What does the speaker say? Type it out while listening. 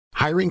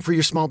Hiring for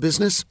your small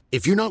business?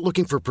 If you're not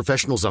looking for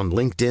professionals on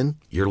LinkedIn,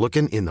 you're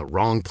looking in the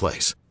wrong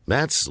place.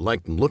 That's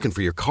like looking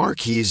for your car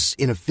keys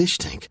in a fish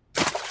tank.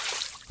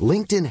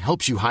 LinkedIn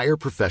helps you hire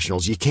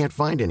professionals you can't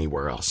find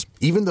anywhere else,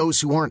 even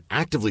those who aren't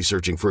actively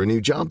searching for a new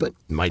job but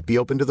might be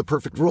open to the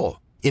perfect role.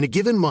 In a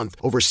given month,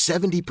 over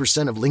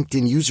 70% of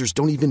LinkedIn users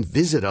don't even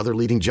visit other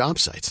leading job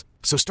sites.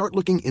 So start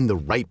looking in the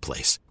right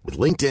place. With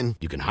LinkedIn,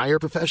 you can hire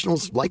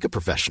professionals like a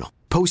professional.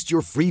 Post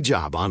your free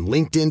job on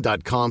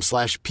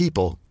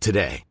linkedin.com/people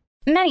today.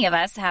 Many of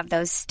us have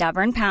those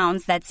stubborn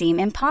pounds that seem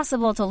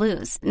impossible to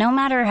lose, no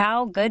matter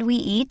how good we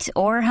eat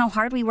or how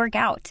hard we work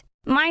out.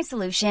 My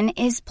solution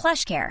is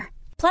PlushCare.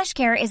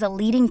 PlushCare is a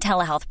leading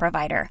telehealth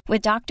provider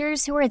with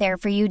doctors who are there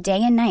for you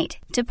day and night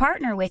to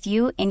partner with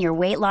you in your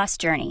weight loss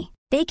journey.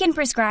 They can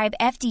prescribe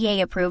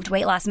FDA-approved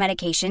weight loss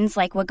medications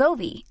like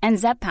Wegovy and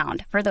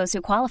Zepbound for those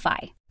who qualify.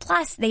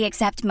 Plus, they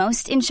accept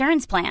most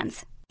insurance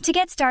plans. To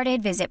get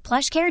started, visit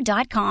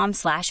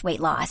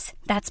plushcare.com/weightloss.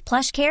 That's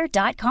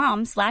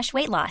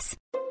plushcare.com/weightloss.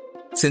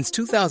 Since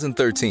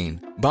 2013,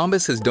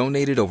 Bombas has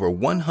donated over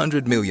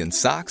 100 million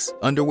socks,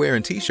 underwear,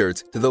 and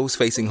T-shirts to those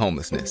facing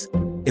homelessness.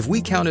 If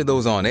we counted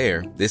those on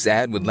air, this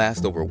ad would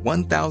last over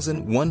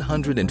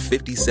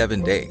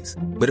 1,157 days.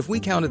 But if we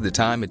counted the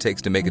time it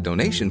takes to make a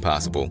donation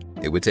possible,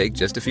 it would take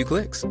just a few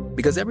clicks.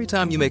 Because every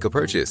time you make a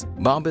purchase,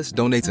 Bombas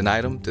donates an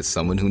item to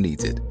someone who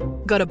needs it.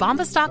 Go to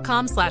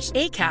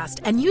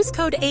bombas.com/ACAST and use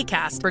code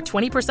ACAST for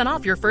 20%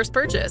 off your first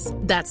purchase.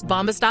 That's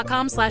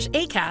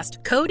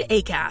bombas.com/ACAST, code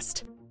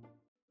ACAST.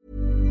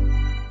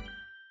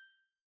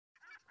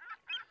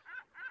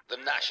 The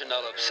National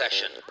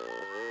Obsession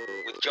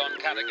with John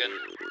Cadigan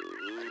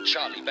and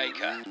Charlie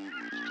Baker.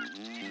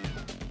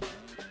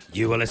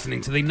 You are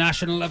listening to the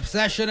National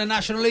Obsession, a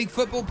National League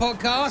football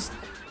podcast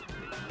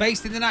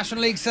based in the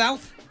National League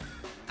South.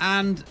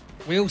 And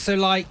we also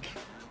like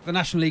the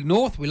National League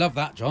North. We love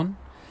that, John.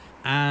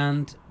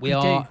 And we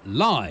are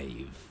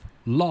live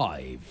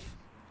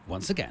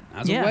once again,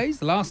 as always,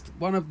 the last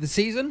one of the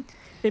season.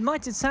 It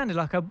might have sounded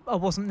like I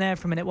wasn't there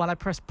for a minute while I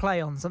pressed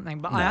play on something,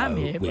 but I am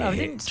here. We're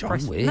here.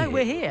 John,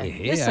 we're here.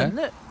 Listen,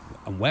 look.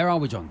 And where are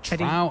we, John?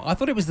 Trowell. I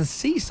thought it was the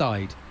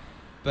seaside,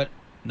 but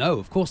no,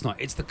 of course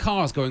not. It's the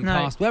cars going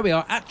past where we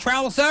are at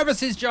Trowell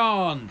Services,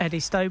 John.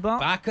 Eddie Stobart.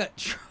 Back at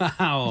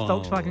Trowell.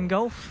 Volkswagen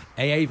Golf.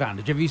 AA van.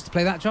 Did you ever used to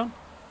play that, John?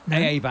 No.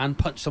 AA van,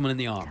 punch someone in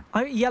the arm.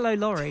 Oh, yellow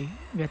lorry.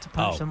 You had to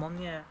punch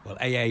someone, yeah. Well,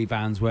 AA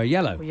vans were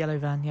yellow. Well, yellow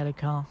van, yellow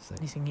car.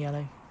 Anything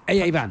yellow.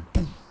 AA van.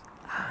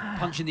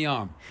 Punch in the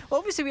arm. Well,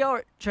 obviously we are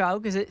at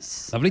Trowell because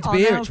it's lovely to be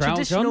here at Trowell,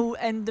 traditional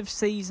John. end of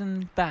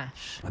season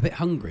bash. I'm a bit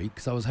hungry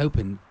because I was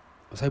hoping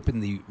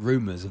the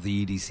rumours of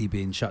the EDC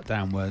being shut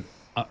down were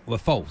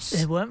false.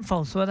 They weren't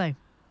false, were they?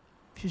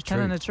 She was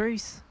telling the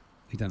truth.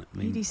 We don't. I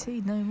mean,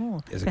 EDC no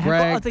more. They have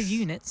got other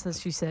units, as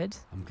she said.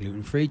 I'm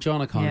gluten free,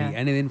 John. I can't eat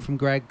anything from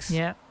Greg's.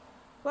 Yeah.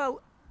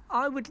 Well,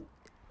 I would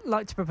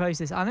like to propose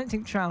this. I don't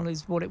think Trowell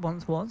is what it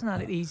once was now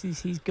that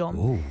EDC's gone.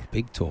 Oh,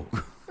 big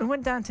talk. I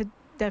went down to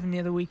Devon the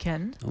other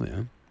weekend. Oh,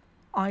 yeah.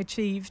 I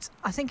achieved,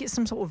 I think it's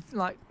some sort of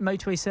like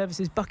motorway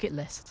services bucket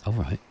list. Oh,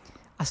 right.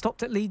 I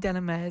stopped at Lee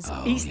Delamere's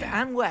east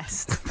and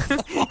west.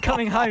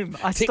 Coming home,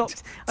 I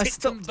stopped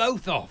them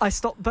both off. I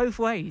stopped both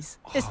ways.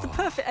 It's the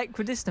perfect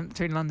equidistant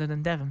between London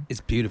and Devon. It's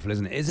beautiful,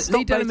 isn't it?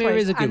 Lee Delamere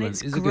is a good one.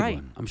 It's a good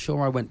one. I'm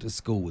sure I went to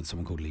school with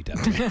someone called Lee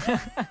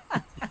Delamere.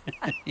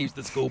 He was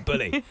the school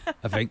bully,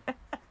 I think.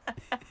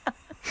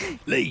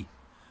 Lee.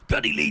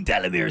 Bloody Lee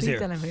Delamere is here.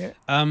 Delamere.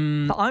 But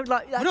I'm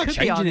like, that we're not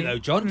changing it though,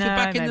 John. No, You're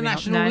back in the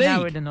National League.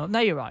 No, we're not. No,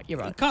 you're right. You're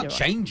right. You can't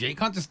change it. You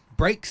can't just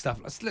break stuff.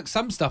 Look,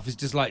 some stuff is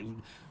just like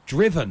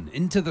driven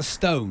into the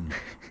stone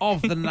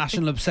of the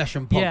National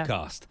Obsession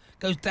podcast.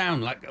 Goes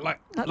down like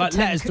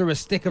letters through a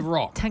stick of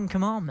rock. 10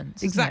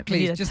 Commandments.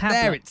 Exactly. It's just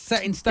there. It's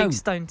set in stone. Big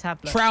stone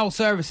tablet. Trowell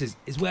Services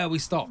is where we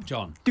stop,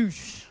 John.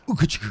 Douche.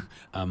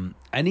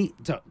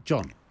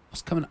 John,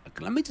 what's coming up?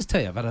 Let me just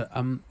tell you, I've had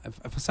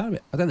if I sound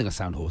I don't think I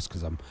sound hoarse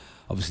because I'm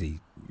obviously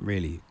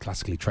really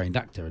classically trained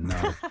actor and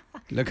now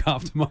look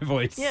after my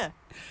voice. Yeah.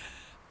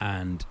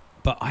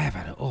 But I have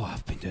had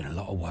I've been doing a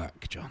lot of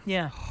work, John.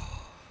 Yeah.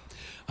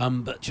 But do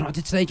you know what I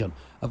did today, John?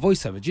 A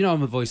voiceover. Do you know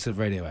I'm a voice of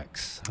Radio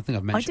X? I think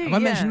I've mentioned. Have I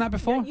mentioned that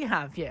before? Yeah, you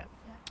have, yeah.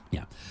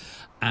 Yeah.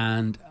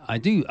 And I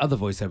do other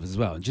voiceovers as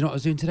well. And do you know what I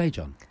was doing today,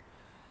 John?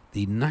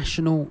 The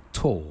national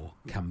tour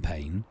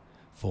campaign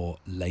for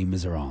Les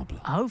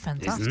Miserables. Oh,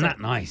 fantastic! Isn't that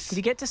nice? Did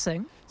you get to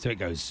sing? So it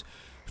goes.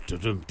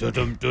 One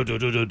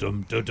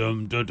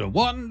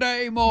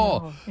day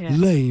more,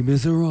 Les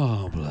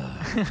Miserables.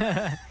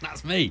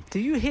 That's me. Do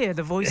you hear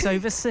the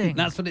voiceover sing?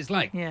 That's what it's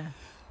like. Yeah.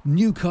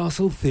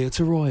 Newcastle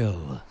Theatre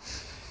Royal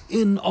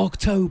in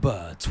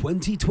October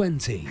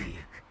 2020.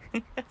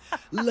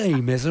 Les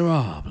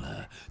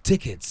Miserables.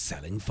 Tickets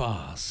selling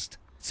fast.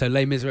 So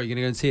Les Miserables, you're going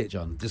to go and see it,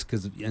 John? Just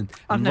because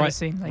I've never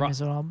seen Les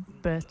Miserables,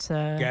 but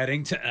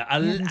getting to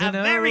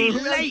very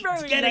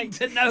late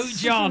to know,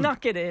 John.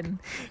 Snuck it in.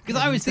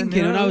 Because I was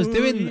thinking when I was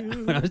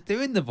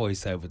doing the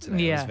voiceover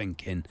today, I was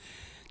thinking,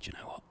 do you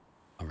know what?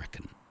 I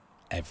reckon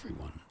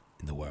everyone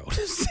in the world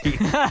has seen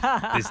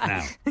this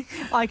now.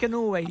 I can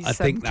always I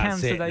think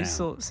that's counter it those now.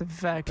 sorts of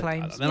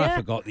claims. Then I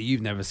forgot that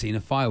you've never seen a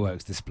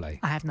fireworks display.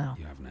 I have now.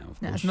 You have now, of course.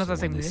 That's another you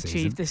saw thing one we've this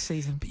achieved season. this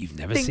season. But you've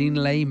never Ding. seen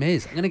Les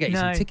Mis. I'm going to get you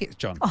some No. tickets,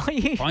 John. Are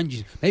you? Find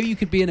you. Maybe you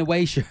could be an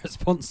away shirt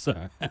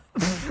sponsor.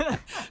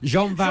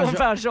 Jean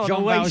Valjean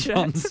away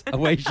Valjean's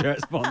away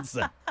shirt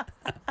sponsor.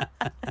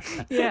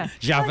 Yeah.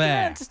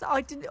 Javert.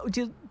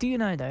 Do you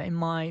know, though, in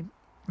my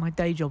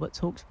day job at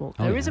TalkSport,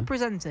 there is a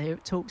presenter here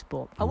at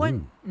TalkSport. I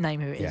won't name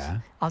who it is. Yeah.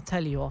 I'll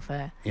tell you off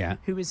air. Yeah.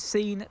 Who has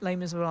seen Les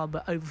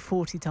Miserables over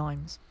 40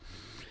 times.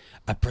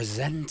 A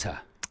presenter.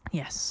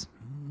 Yes.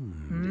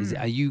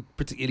 Are you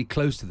particularly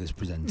close to this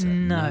presenter?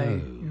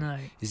 No.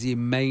 Is he a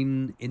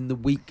main in the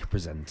week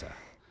presenter?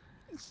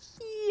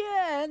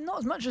 Yeah, not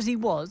as much as he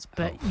was,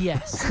 but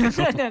yes.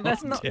 No,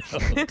 that's not.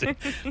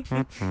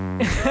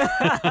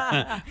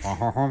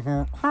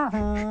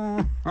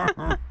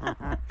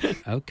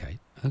 Okay.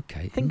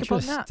 Think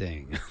about that.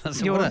 Interesting.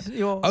 That's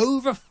You're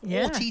over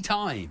 40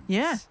 times.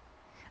 Yeah.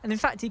 And in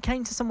fact, he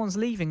came to someone's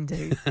leaving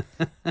do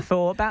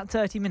for about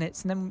 30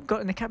 minutes and then got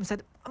in the cab and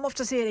said, I'm off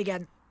to see it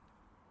again.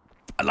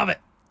 I love it.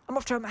 I'm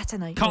off to a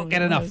matinee. Can't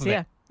get enough of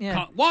it.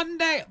 Yeah.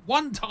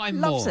 One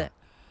time Loves more. it.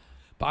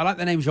 But I like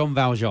the name Jean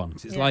Valjean.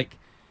 'Cause it's like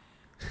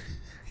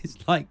it's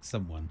like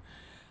someone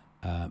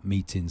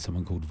meeting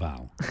someone called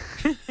Val.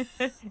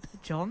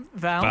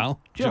 Val.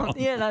 John.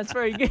 Yeah, that's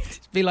very good.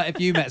 It'd be like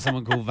if you met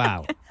someone called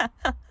Val.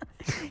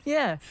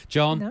 Yeah.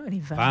 John. No,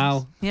 any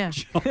Val. Yeah.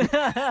 John.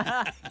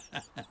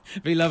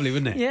 It'd be lovely,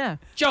 wouldn't it? Yeah.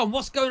 John,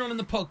 what's going on in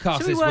the podcast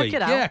Shall we this work week?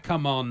 it out? Yeah,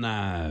 come on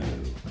now.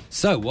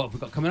 So, what have we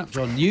got coming up,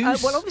 John?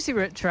 News? Well, obviously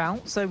we're at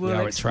Trowell, so We we'll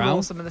are at explore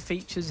Trowell. some of the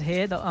features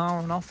here that are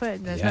on offer.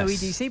 There's no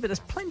Yes. EDC, but there's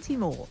plenty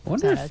more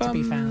wonder if, to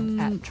be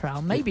found at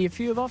Trowell. Maybe a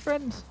few of our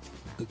friends.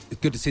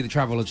 Good to see the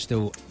Travelodge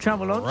still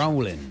Travelodge.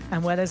 rolling.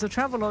 And where there's a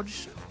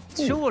Travelodge,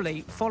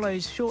 surely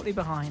follows shortly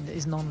behind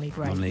is non-league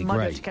rate. Non-league Might be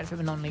rate. able to catch it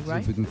with non-league See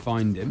rate. if we can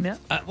find him. Yeah.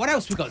 What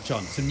else we got,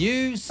 John? Some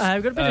news?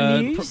 We've got a bit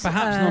of news.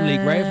 Perhaps non-league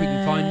Ray, if we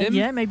can find him.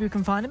 Yeah, maybe we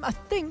can find him. I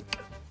think,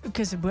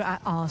 because we're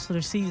at our sort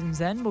of season's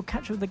end, we'll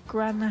catch up with the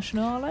Grand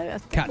Nationale. I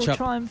think we'll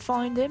try and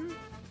find him.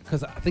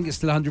 Because I think it's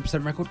still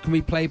 100% record. Can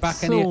we play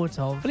back any? Sort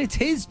of. Well, it's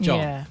his, John.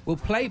 Yeah. We'll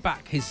play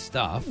back his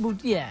stuff. Well,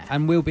 yeah.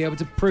 And we'll be able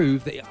to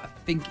prove that, I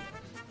think,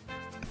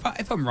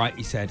 if I'm right,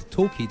 he said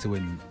Torquay to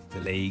win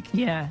the league.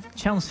 Yeah,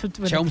 Chelmsford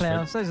to win the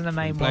playoffs. Those are the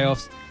main playoffs.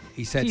 ones.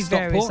 He said Few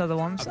various Stockport. other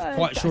ones. I'm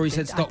quite sure he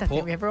said I don't think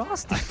Stockport. we ever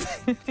asked him.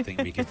 I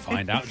think we can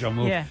find out, John.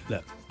 Well, Yeah.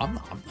 Look, I'm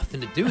nothing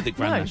to do with the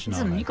Grand No, National.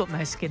 listen, you've got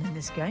no skin in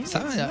this game.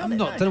 So, It's I'm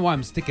not. Don't know why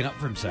I'm sticking up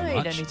for him so No, you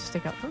much. don't need to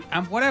stick up for him.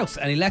 And what else?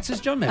 Any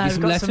letters, John? Maybe We've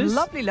some got letters. some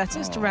lovely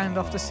letters to round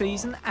off the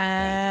season,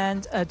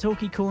 and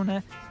Torquay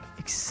Corner,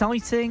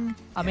 exciting.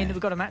 I mean, we've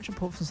got a match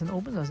report from St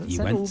Albans. I was at You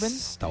St went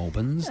Albans. St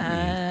Albans.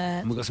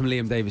 And we've got some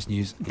Liam Davis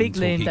news. Big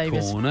in Liam Torquay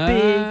Davis. Corner.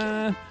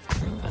 Big.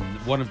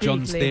 And one of Big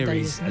John's Liam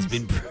theories Davis has news.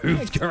 been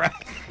proved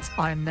correct.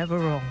 I am never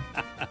wrong.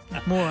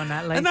 More on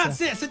that later. And that's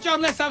it. So,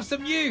 John, let's have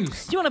some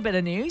news. Do you want a bit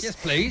of news? Yes,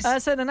 please.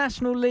 So the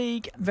National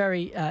League,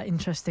 very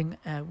interesting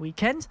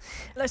weekend.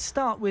 Let's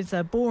start with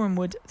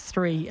Borehamwood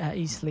 3,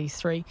 Eastleigh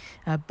 3.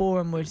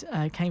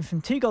 Borehamwood came from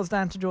 2 goals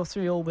down to draw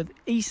 3-3 with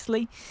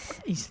Eastleigh.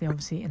 Eastleigh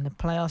obviously in the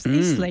playoffs.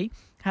 Eastleigh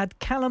had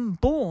Callum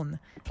Bourne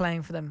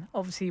playing for them,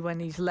 obviously when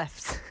he's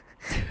left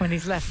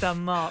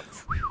unmarked.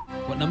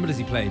 What number does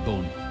he play,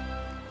 Bourne?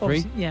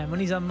 3? Yeah, when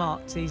he's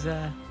unmarked, he's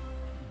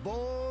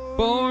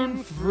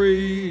Born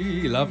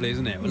Free. Lovely,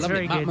 isn't it? He's Lovely.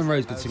 very Matt good.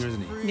 Monroe's a good singer,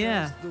 isn't he?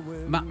 yeah.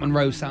 Matt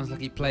Monroe sounds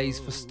like he plays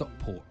for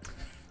Stockport.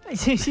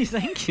 Do you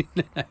think?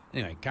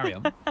 Anyway, carry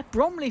on.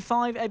 Bromley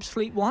 5,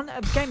 Ebbsfleet 1.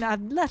 A game that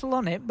had little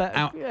on it, but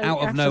Out of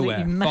absolutely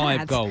nowhere, mad.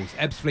 5 goals.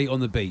 Ebbsfleet on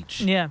the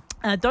beach. Yeah.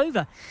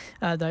 Dover,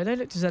 though, they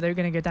looked as though they were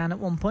going to go down at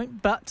one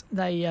point, but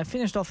they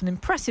finished off an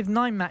impressive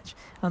 9-match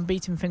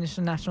unbeaten finish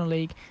in the National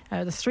League.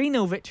 The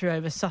 3-0 victory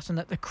over Sutton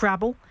at the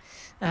Crabble.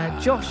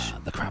 Josh.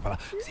 The Crabble.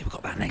 See, we've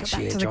got that next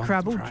back year, to the John.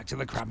 Crabble. Back to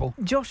the Crabble.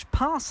 Josh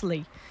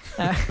Parsley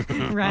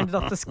rounded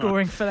off the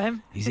scoring for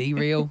them. Is he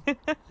real?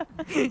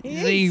 Is is,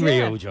 he yeah.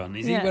 real, John?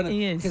 Is Yeah,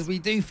 he is. Because we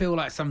do feel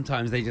like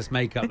sometimes they just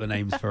make up the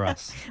names for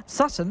us.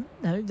 Sutton,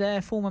 no,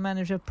 their former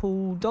manager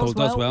Paul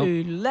Doswell,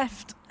 who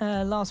left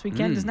last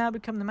weekend, has now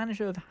become the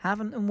manager of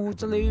Havant and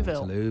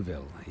Waterlooville.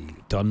 Waterlooville. He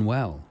done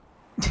well.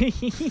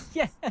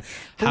 Yeah.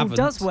 Paul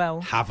does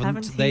well.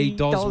 Haven't they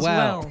does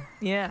well.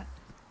 Yeah.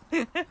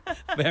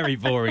 Very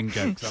boring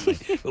jokes, aren't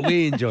they? But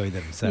we enjoy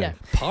them. So Yeah.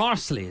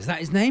 Parsley, is that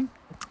his name?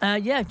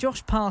 Yeah,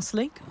 Josh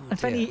Parsley.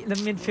 If dear. any the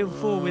midfield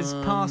four was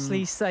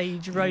parsley,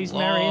 sage,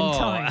 rosemary, and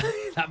thyme.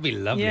 That'd be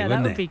lovely, Yeah,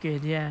 that wouldn't would it? be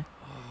good. Yeah.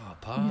 Oh,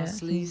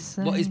 Parsley. he's,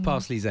 What is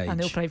Parsley's age? And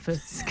they'll play for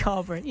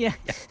Scarborough. Yeah.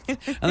 And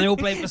they all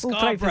play for All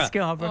Scarborough. play for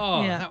Scarborough,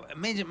 Oh, yeah.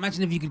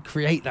 imagine if you could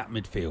create that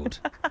midfield.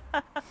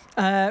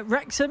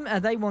 Wrexham,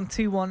 they won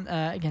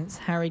 2-1 against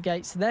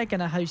Harrogate, so they're going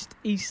to host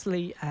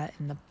Eastleigh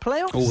in the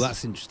playoffs. Oh,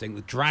 that's interesting.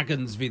 The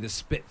Dragons v the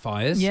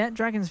Spitfires. Yeah,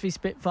 Dragons v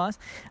Spitfires.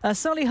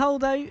 Solihull,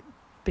 though,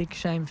 big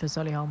shame for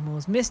Solihull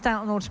Moors. Missed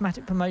out on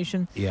automatic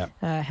promotion. Yeah.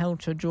 Held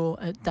to a draw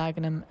at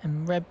Dagenham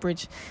and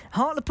Redbridge.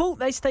 Hartlepool,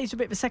 they staged a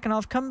bit of a second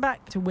half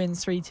comeback to win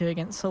 3-2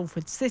 against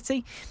Salford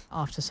City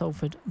after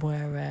Salford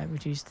were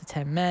reduced to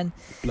 10 men.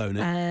 Blown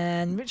it.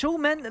 And which all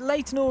meant that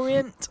Leyton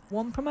Orient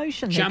won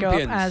promotion. They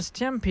Champions. go up as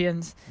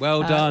champions.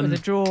 Well done. With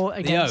a draw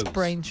against Oaks.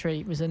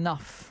 Braintree was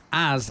enough.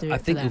 As I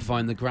think you'll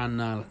find the Grand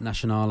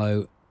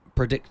Nacionalo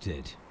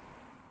predicted.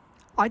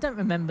 I don't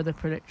remember the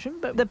prediction,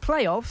 but the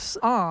playoffs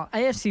are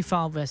AFC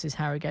Fylde versus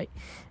Harrogate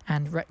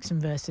and Wrexham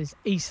versus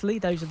Eastleigh.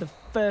 Those are the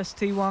first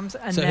two ones.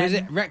 And so then who's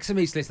it? Wrexham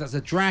Eastleigh. That's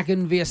a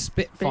Dragon via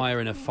Spitfire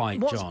in a fight,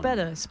 what's John. What's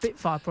better?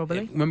 Spitfire,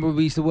 probably. Remember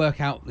we used to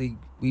work out the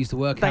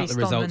results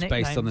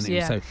based on the nicknames.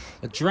 Yeah. So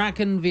a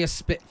Dragon via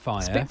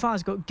Spitfire.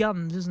 Spitfire's got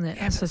guns, isn't it?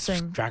 Yeah, That's the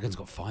thing. Dragon's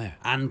got fire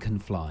and can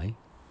fly.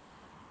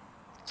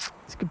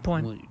 That's a good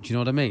point. Well, do you know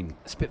what I mean?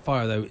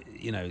 Spitfire, though,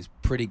 is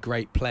pretty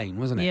great plane,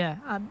 wasn't it?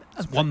 Yeah.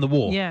 It's won the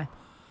war. Yeah.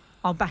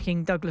 I'm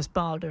backing Douglas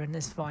Bader in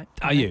this fight.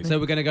 Are you? So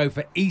we're going to go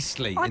for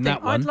Eastleigh in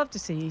that one. I'd love to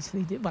see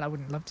Eastleigh do. Well, I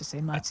wouldn't love to see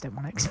him. I just don't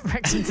want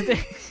Wrexham to do.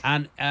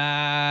 And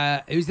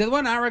who's the other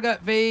one?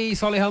 Harrogate v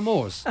Solihull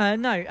Moors? No.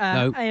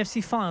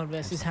 AFC Fylde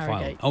versus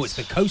Harrogate. Oh, it's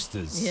the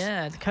Coasters.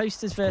 Yeah, the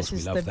Coasters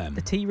versus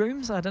the Tea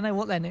Rooms. I don't know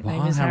what their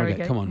nickname is.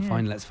 Harrogate. Come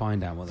on, let's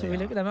find out what they are. Shall we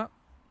look them up?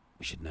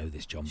 We should know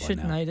this, John, by now.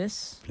 Should know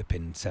this.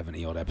 Flipping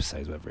 70-odd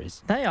episodes, whatever it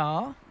is. They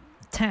are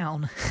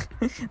Town.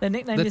 Their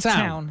nickname is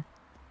Town.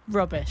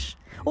 Rubbish.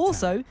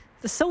 Also,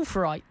 the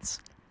Sulphurites,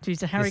 due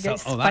to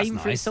Harrogate's fame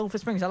for its sulphur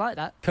springs. I like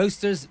that.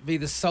 Coasters v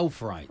the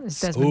Sulphurites. It's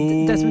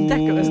Desmond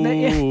Decker, isn't it?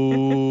 Yeah.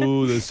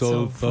 Oh, the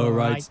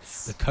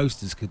Sulphurites. The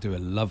Coasters could do a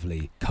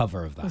lovely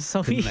cover of that,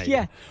 couldn't they?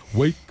 Yeah.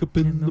 Wake up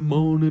in the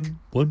morning,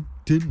 wanting...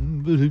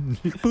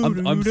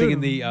 I'm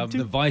singing the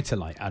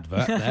Vitalite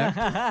advert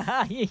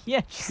there.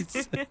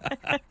 Yes.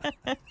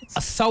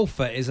 A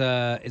sulphur is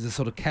a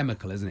sort of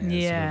chemical, isn't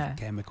it? Yeah. Sort of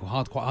chemical,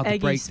 quite hard to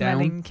break down.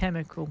 Eggy-smelling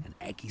chemical. An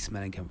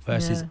eggy-smelling chemical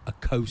versus a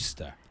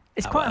coaster.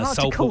 It's quite hard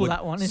to call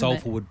that one, isn't it?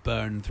 Sulphur would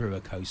burn through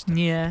a coaster.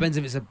 Yeah. Depends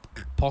if it's a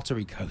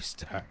pottery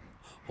coaster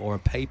or a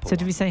paper So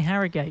do we say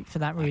Harrogate for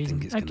that reason? I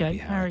think it's going to be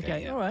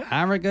Harrogate. All right.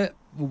 Harrogate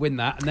will win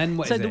that. And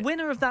then So the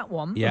winner of that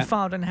one,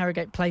 Fylde and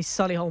Harrogate plays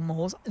Solihull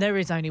Moors. There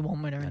is only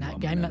one winner in that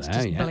game. That's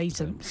just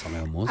blatant. So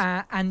Solihull Moors.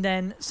 And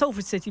then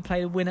Salford City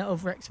play the winner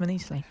of Wrexham and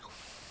Eastleigh.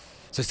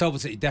 So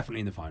Salford City definitely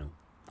in the final.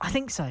 I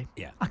think so.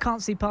 Yeah. I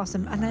can't see past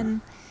them. And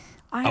then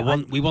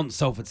we want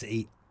Salford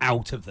City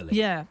out of the league.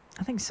 Yeah,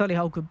 I think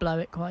Solihull could blow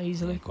it quite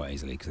easily. Yeah, quite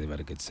easily because they've had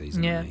a good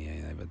season. Yeah,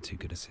 they've had too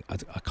good a season.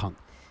 I can't.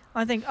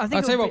 I think. I'll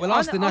tell you what. We'll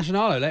ask the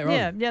Nacionalo later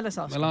on. Yeah. Let's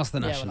ask. We'll ask the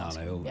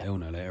Nacionalo. He'll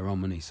know later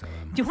on, won't he? So.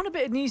 Do you want a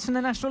bit of news from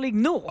the National League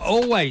North?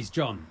 Always,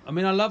 John. I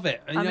mean, I love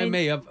it. And you know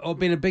me. I've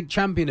been a big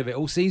champion of it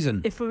all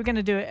season. If we were going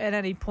to do it at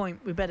any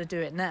point, we better do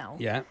it now.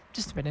 Yeah.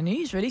 Just a bit of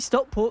news, really.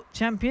 Stockport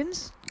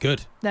champions.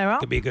 Good. They're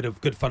up. Could be a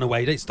good fun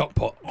away day.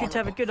 Stockport. Good to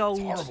have a good old.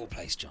 It's a horrible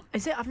place, John.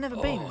 Is it? I've never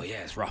been. Oh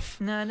yeah, it's rough.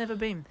 No, never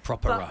been.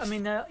 Proper rough. I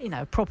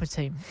mean, proper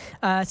team.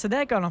 So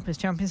they're going up as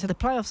champions. So the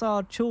playoffs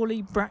are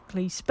Chorley,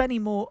 Brackley,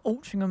 Spennymoor,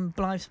 Altrincham,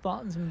 Blythe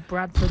Spartans, and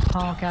Bradford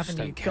Park Avenue.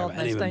 Don't care about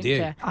any of don't them, do you?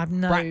 care. I've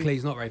no.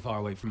 Brackley's not very far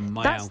away from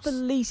my house. That's the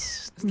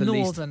least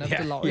northern of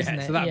the lot, isn't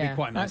it? So that'd be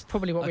quite nice. That's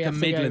probably what like we have a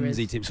to go with.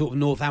 Midlandsy team, sort of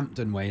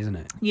Northampton way, isn't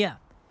it? Yeah.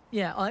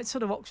 Yeah, it's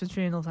sort of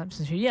Oxfordshire and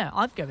Northamptonshire. Yeah,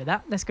 I'd go with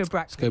that. Let's go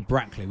Brackley. Let's go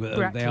Brackley.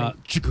 Brackley.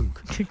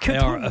 They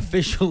are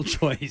official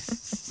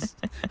choice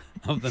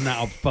of the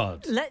National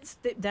Pod. Let's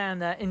dip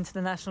down into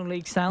the National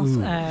League South.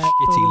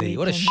 Shitty league.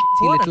 What a shitty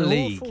little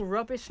league. Awful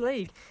rubbish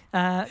league.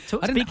 I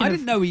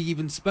didn't know we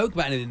even spoke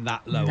about anything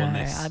that low on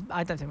this.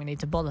 I don't think we need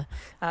to bother.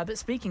 But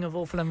speaking of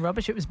awful and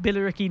rubbish, it was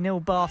Billericay 0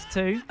 Bath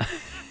 2.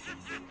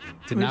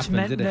 Didn't which happen,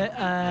 meant did it?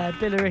 that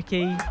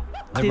Billericay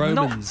did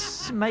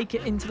not make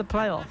it into the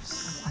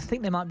playoffs. I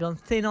think they might be on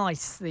thin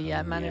ice, the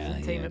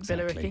management team at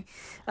exactly.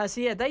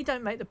 Billericay. They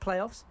don't make the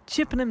playoffs.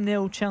 Chippenham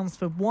 0,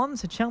 Chelmsford 1.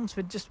 So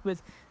Chelmsford just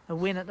with a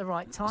win at the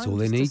right time. That's all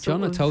they need,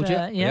 John. I told you.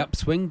 The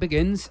upswing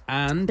begins.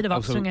 And bit of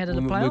upswing ahead of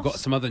the playoffs. We've got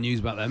some other news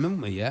about them, haven't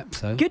we? Yeah.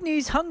 So good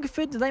news,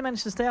 Hungerford. They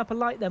managed to stay up. I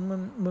liked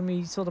them when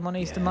we saw them on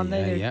Easter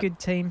Monday. They're a good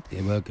team.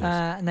 They were good.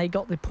 And they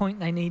got the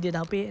point they needed,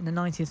 albeit in the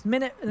 90th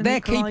minute.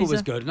 Their keeper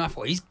was good, and I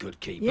thought he's a good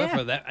keeper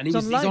for that. And he's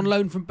on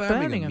loan from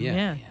Birmingham.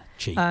 Yeah.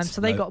 Cheats. So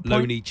they got a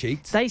point. Loanee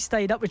cheats. They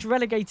stayed up, which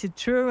relegated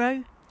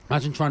Truro.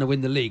 Imagine trying to win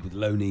the league with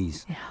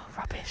loanees. Yeah,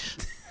 rubbish.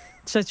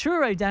 So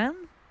Truro down.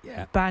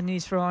 Yeah. Bad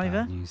news for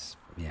Ivor. Bad news.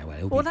 Yeah, well,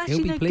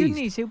 he'll be pleased. Good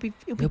news. He'll be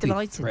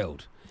delighted.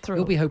 Thrilled.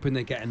 He'll be hoping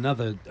they get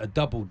a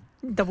double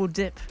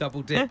dip.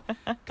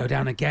 Go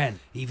down again.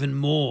 Even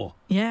more.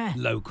 Yeah.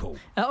 Local.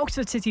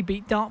 Oxford City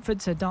beat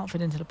Dartford, so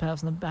Dartford into the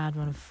playoffs on a bad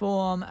run of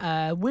form.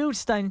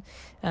 Wealdstone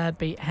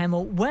beat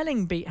Hemel.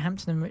 Welling beat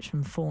Hampton and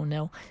Richmond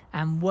 4-0.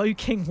 And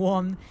Woking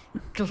 1,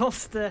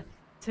 Gloucester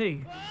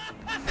 2.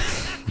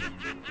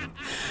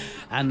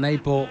 And they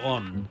brought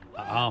on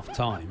at half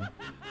time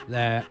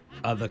their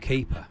other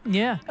keeper.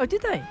 Yeah. Oh,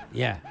 did they?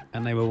 Yeah,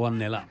 and they were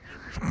 1-0 up.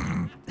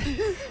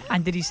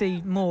 And did you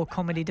see more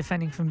comedy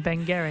defending from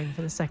Ben Gehring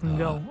for the second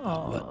goal?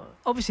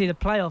 obviously the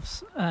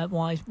playoffs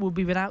wise will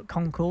be without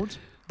Concord.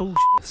 Bullshit.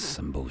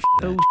 Some bullshit.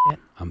 there. Bullshit.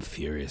 I'm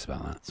furious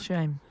about that. It's a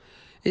shame.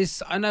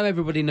 I know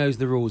everybody knows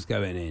the rules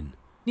going in.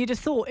 You'd have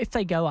thought if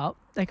they go up,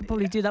 they could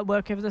probably do that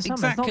work over the summer.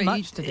 Exactly. It's not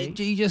much to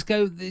do. You just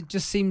go. It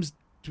just seems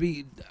to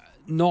be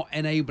not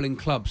enabling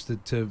clubs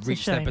to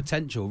reach their shame.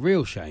 potential.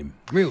 Real shame.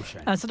 Real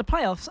shame. So the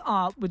playoffs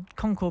are, with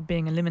Concord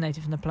being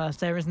eliminated from the playoffs,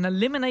 there is an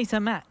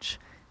eliminator match,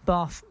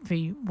 Bath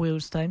v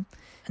Wealdstone,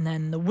 and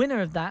then the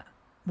winner of that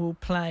will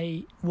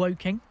play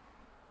Woking.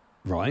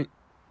 Right.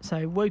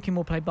 So Woking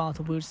will play Bath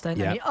or Wealdstone,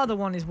 Yeah. and the other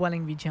one is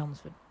Welling v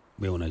Chelmsford.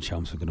 We all know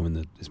Chelmsford are going to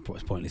win it's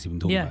pointless even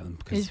talking about them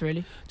it because is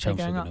really. Chelmsford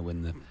They're are going going to up.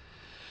 win the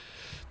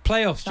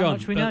playoffs, That John.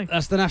 much we But know.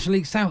 that's the National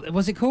League South.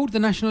 What's it called? The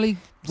National League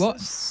what?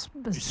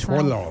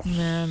 Swallow.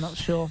 No, not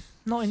sure.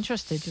 Not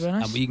interested, to be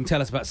honest. You can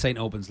tell us about St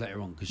Albans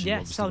later on because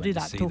Yes, I'll do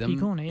that. Torquay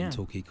Corner, yeah.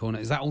 Torquay Corner.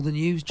 Is that all the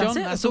news, John? That's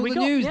it. That's all all we the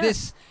got, news. yeah.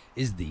 This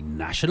is the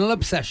National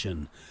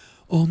Obsession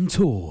on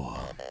tour.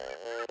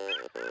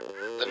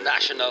 The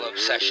National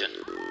Obsession.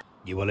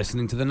 You are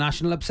listening to the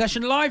National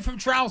Obsession live from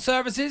Trowell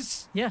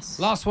Services. Yes.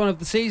 Last one of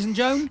the season,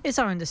 Joan. It's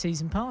our end of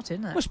season party,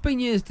 isn't it? What's been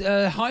your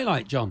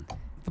highlight, John?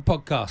 The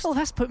podcast. Oh,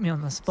 that's put me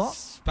on the spot.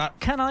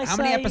 Can I How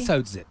say many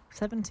episodes is it?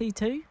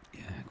 72?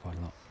 Yeah, quite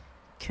a lot.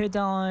 Could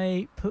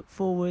I put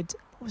forward...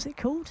 What was it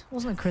called?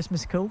 Wasn't a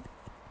Christmas call?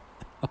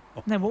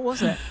 No, what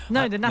was it?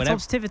 No, the Nat Whatever-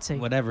 Obstivity.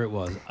 Whatever it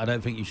was, I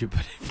don't think you should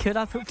put it. Could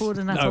I put forward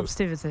a Nat No.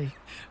 Obstivity?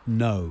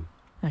 No.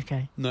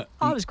 Okay. No.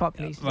 I was quite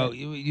pleased. Well,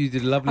 you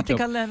did a lovely I think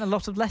job. I learned a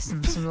lot of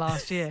lessons from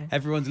last year.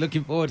 Everyone's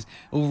looking forward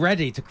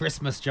already to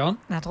Christmas, John.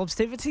 Nat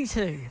Obstivity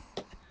too.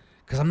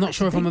 Because I'm not I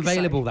sure if I'm think so.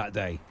 available that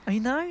day. Oh, you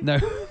know? No.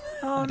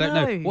 Oh, I don't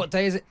no. know. What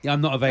day is it? Yeah,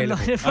 I'm not available.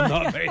 not I'm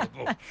not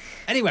available.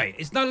 Anyway,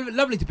 it's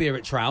lovely to be here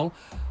at Trowell.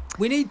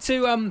 We need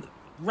to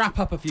wrap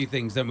up a few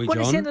things, don't we, Well,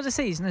 John? it's the end of the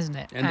season, isn't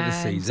it? End of the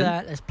season.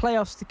 There's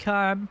playoffs to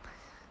come,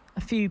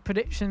 a few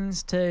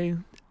predictions to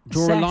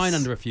Draw assess. a line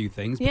under a few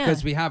things Yeah.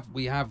 because we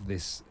have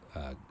this.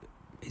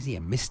 Is he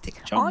a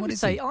mystic, John? I What would is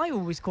say he? I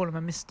always call him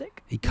a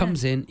mystic. He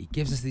comes in, he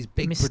gives us these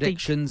big Mystique.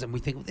 predictions, and we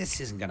think, well, this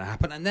isn't going to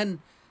happen. And then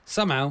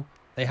somehow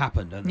they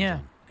happen, don't they, Yeah.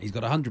 John? He's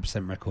got a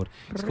 100% record.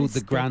 It's called the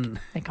Mystic. Grand...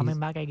 They're coming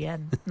back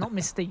again. Not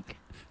Mystique.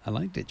 I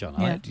liked it, John.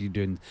 I Yeah. liked you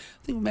doing...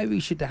 I think maybe we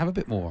should have a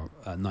bit more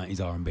 90s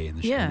R&B in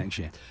the show Yeah. next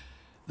year.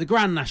 The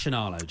Grand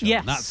Nationalo, John.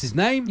 Yes. That's his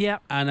name. Yeah.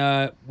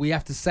 And we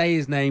have to say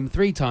his name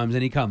 3 times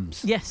and he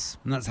comes. Yes.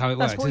 And that's how it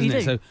That's works, what isn't you it?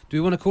 do. So do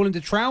we want to call him to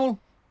Trowell?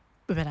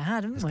 We better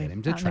have, haven't Let's we? get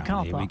him to Out in the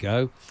car Trowell. Here we park.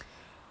 go.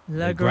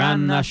 Le Grand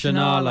Grand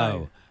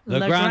Nationalo. Le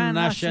Grand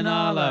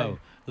Nationalo.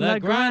 Le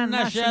Grand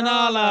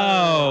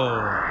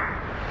Nationalo.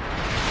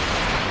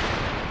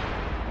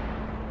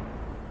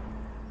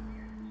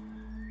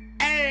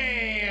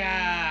 Hey,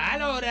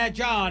 hello there,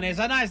 John. It's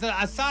a nice...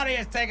 sorry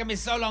it's taken me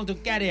so long to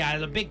get here.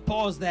 There's a big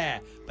pause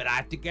there. But I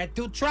have to get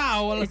to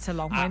Trowell. It's a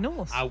long way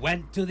north. I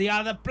went to the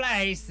other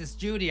place, the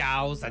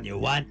studios, and you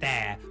weren't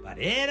there. But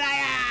here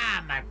I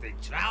am at the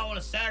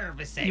Trowell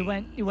Services. You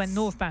went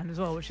northbound as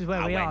well, which is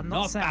where I we went are,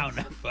 not northbound.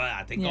 south.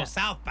 I think Yeah. go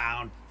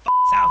southbound.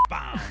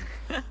 Southbound.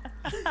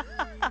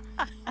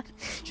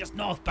 Just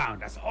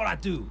northbound. That's all I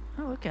do.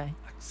 Oh, okay.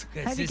 It's,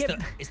 do you get-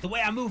 it's the way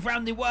I move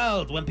around the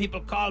world when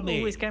people call me.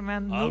 Always going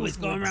round Always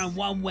going northwards. around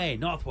one way,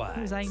 northwards.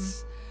 Always aim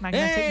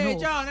magnetic Hey,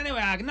 north. John,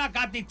 anyway, I've not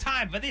got the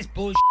time for this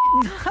bullshit.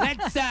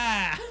 Let's,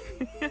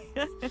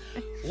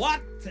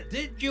 what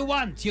did you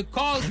want? You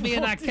called me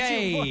and I What did you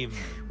came.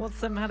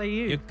 What's the matter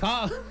you? You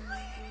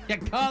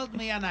called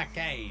me and I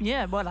came.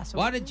 Yeah, well, that's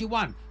What did you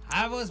want?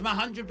 I was my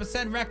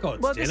 100%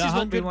 record. Well, Still this is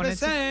what we wanted.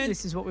 100%.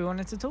 This is what we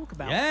wanted to talk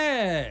about.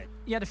 Yeah.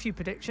 You had a few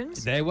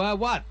predictions. They were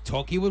what?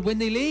 Torquay would win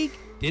the league?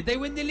 Did they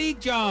win the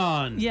league,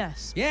 John?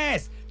 Yes.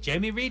 Yes.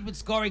 Jamie Reid would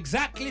score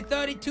exactly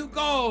 32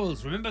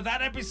 goals. Remember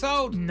that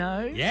episode?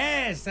 No.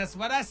 Yes, that's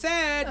what I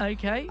said.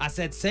 Okay. I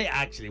said,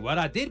 actually, what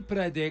I did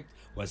predict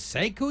was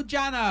Sekou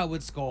Jana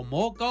would score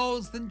more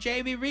goals than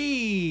Jamie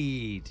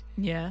Reid.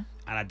 Yeah.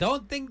 And I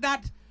don't think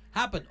that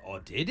happened. Or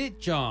did it,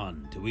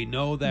 John? Do we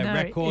know their No,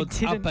 it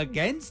records up didn't.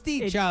 against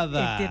each It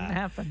other? didn't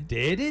happen.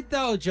 Did it,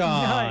 though,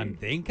 John? No.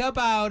 Think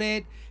about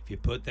it. If you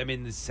put them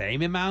in the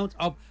same amount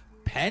of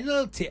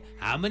penalty,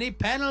 how many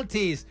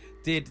penalties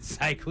did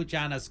Sekou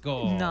Jana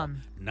score?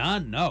 None.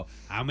 None, no.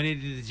 How many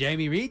did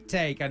Jamie Reid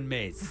take and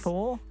miss?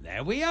 4.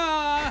 There we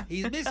are.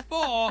 He's missed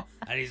 4,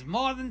 and he's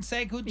more than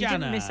Sekou He Jana.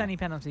 didn't miss any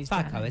penalties.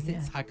 Psycho, Jana, is it?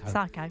 yeah.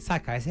 Psycho.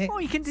 Psycho, is it? Oh,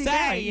 you can do Say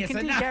Gary. You it's can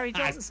a do nice- Gary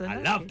Johnson. I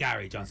don't love you?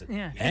 Gary Johnson.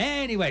 Yeah.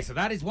 Anyway, so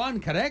that is one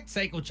correct.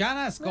 Sekou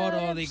Jana scored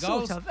all the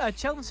goals. Sort of.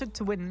 Chelmsford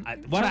to win.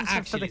 What I Chelmsford for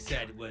actually the-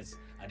 said was,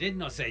 I did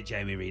not say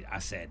Jamie Reid. I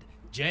said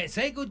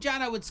Sekou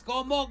Jana would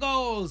score more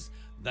goals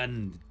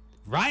than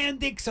Ryan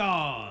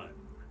Dixon.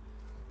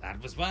 That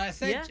was what I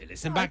said. Yeah?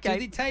 Listen back Okay. to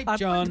the tape, The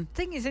John.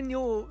 thing is, in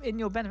your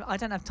benefit, I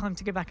don't have time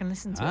to go back and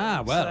listen to it.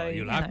 Ah, well, so,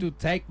 you'll you have know. to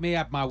take me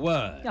at my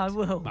word. Yeah, I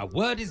will. My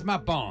word is my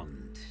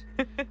bond.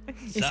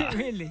 Is it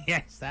really?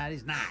 Yes, that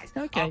is nice.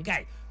 Okay.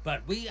 Okay,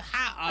 but we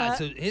have...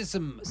 so here's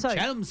some So,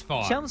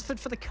 Chelmsford. Chelmsford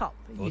for the cup.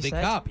 For you the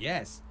said. cup,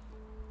 yes.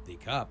 The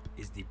cup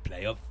is the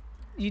playoff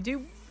You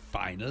do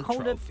final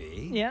hold trophy.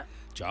 it. Yeah.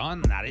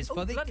 John, that is Oh,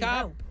 for the bloody cup.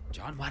 hell.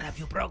 John, what have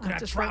you broken? A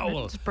Just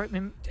trowel. broke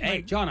me.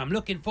 Hey, John, I'm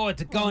looking forward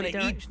to going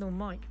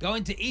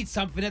to eat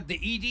something at the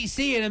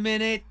EDC in a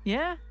minute.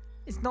 Yeah?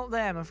 It's not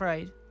there, I'm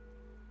afraid.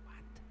 What?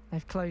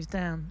 They've closed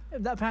down.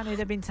 Apparently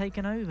they've been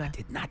taken over. I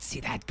did not see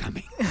that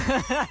coming.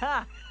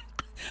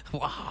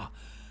 Wow.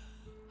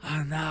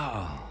 Oh,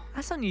 no.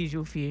 That's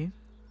unusual for you.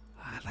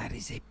 Oh, that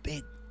is a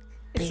big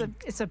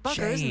It's a bugger,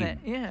 chain. isn't it?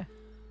 Yeah.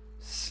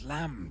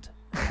 Slammed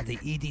at the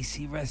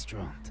EDC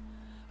restaurant.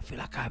 I feel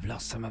like I've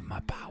lost some of my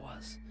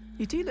powers.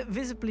 You do look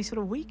visibly sort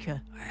of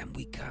weaker. I am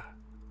weaker.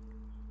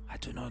 I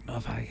do not know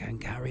if I can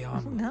carry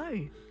on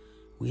No.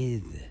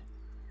 with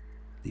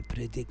the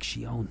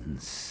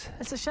predictions.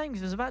 It's a shame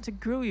because I was about to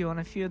grill you on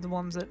a few of the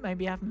ones that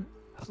maybe haven't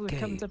sort of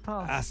come to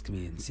pass. Ask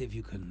me and see if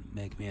you can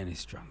make me any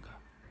stronger.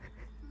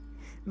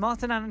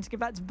 Martin Allen to get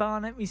back to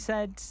Barnet, we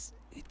said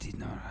It did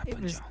not happen,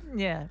 it was,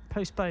 John.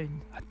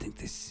 postponed. I think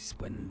this is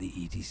when the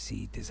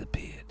EDC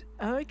disappeared.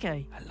 Oh,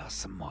 okay. I lost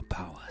some more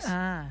powers.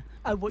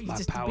 What you My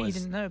just you powers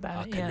didn't know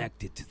about are it,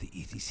 connected to the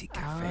EDC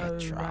cafe at right,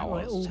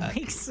 Trowell. it all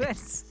makes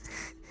sense.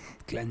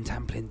 Glenn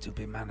Tamplin to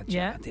be manager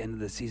at the end of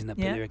the season at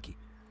Billericay.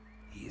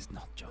 He is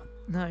not, John.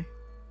 No.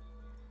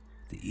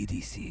 The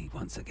EDC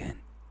once again.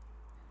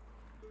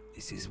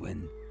 This is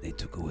when they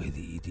took away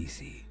the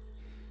EDC.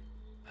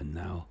 And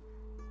now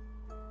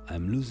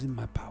I'm losing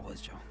my powers,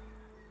 John.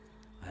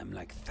 I'm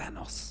like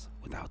Thanos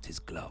without his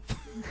glove.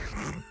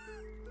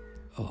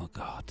 Oh,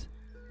 God.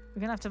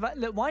 We're going to have to...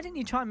 Look, why didn't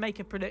you try and make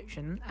a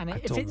prediction? And I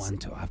if don't it's,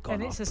 want to. I've gone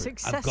and off. it's a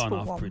successful I've gone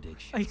off one.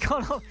 prediction. Oh, you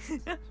gone off...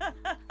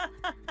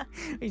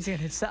 He's going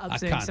to set up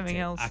doing something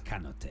else. I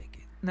cannot take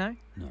it. No?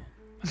 No.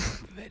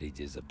 I'm very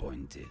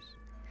disappointed.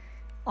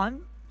 I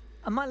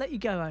might let you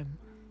go home.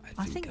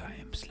 I think I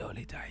am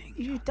slowly dying.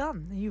 You're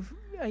John. done.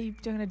 Are you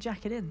going to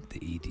jack it in? The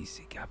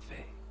EDC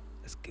cafe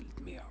has killed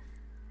me off.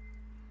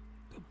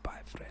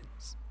 Goodbye,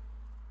 friends.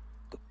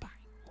 Goodbye.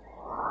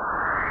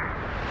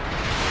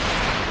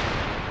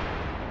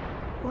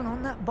 Well,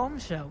 on that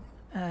bombshell,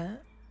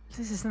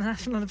 this is the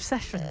National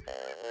Obsession.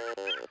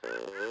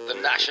 The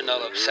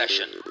National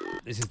Obsession.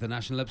 This is the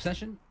National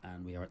Obsession,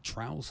 and we are at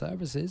Trowell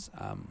Services.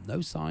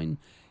 No sign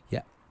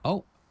yet.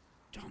 Oh,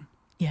 John.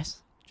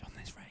 Yes. John,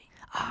 there's Ray.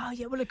 Oh,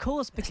 yeah, well, of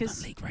course,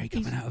 because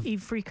he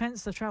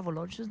frequents the Travel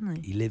Lodge, doesn't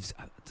he? He lives...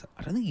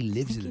 I don't think he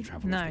lives in the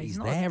Travel Lodge, but he's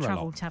not there a a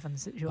travel lot. tavern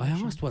situation. I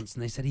asked once,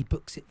 and they said he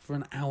books it for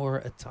an hour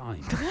at a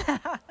time.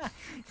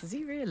 Does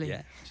he really?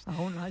 Yeah. I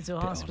won't like to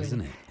Bit ask, odd, really.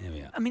 isn't it? Here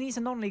we are. I mean, he's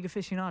a non-league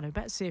aficionado.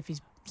 Better see if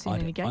he's seen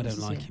any games. I don't this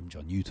like year. him,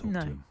 John. You talk to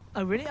him.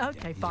 Oh, really?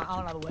 Okay, fine.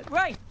 I'll have a word.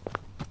 Ray!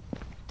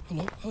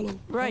 Hello.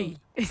 Ray,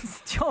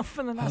 it's John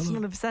from the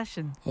National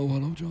Obsession. Oh,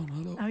 hello, John.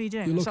 Hello. How are you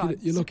doing?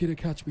 You're lucky to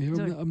catch me here.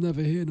 I'm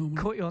never here normally.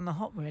 Caught you on the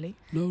hop, really?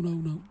 No.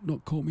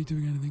 Not caught me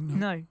doing anything, no.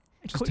 No.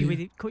 Caught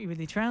you with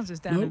your trousers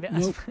down a bit.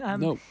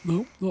 No,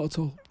 not at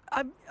all.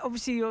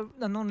 Obviously, you're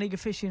a non-league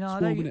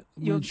aficionado. I'm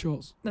wearing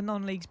shorts. The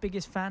non-league's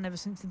biggest fan ever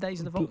since the days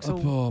of the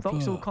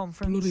Vauxhall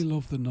Conference. Bloody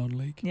love the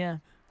non-league. Yeah.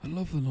 I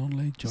love the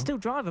non-league, John. Still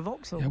drive a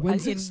Vauxhall. Yeah,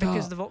 when's it start?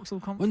 Because of the Vauxhall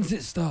Conference. When's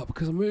it start?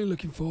 Because I'm really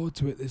looking forward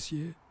to it this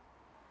year.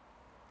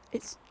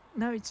 It's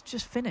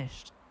just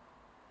finished.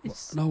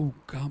 No,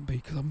 can't be,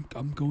 because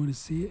I'm going to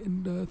see it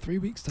in 3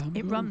 weeks' time.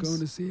 I'm going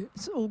to see it.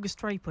 It's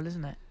August or April,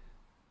 isn't it?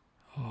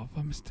 Oh, have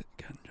I missed it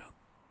again, John?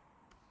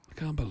 I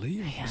can't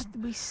believe it. Yeah,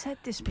 we said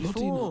this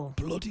before.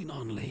 Bloody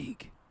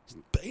non-league. It's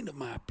the bane of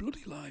my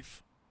bloody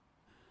life.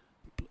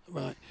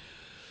 Right.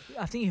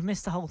 I think you've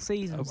missed the whole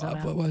season.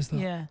 Where's that?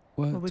 Yeah.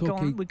 Well,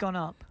 we've gone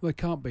up. Well, it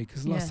can't be,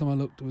 because last time I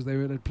looked,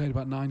 they'd played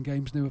about 9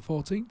 games and they were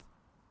 14th.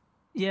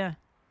 Yeah.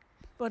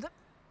 But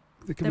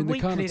they're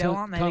weekly, though,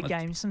 aren't they, the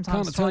games?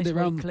 Sometimes twice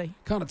weekly.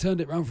 Can't have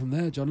turned it round from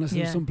there, John, unless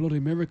there was some bloody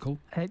miracle.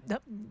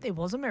 It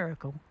was a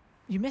miracle.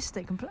 You missed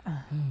it completely.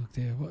 Oh,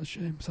 dear, what a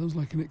shame. Sounds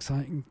like an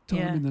exciting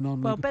time in the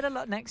non-league. Well, better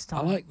luck next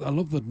time. I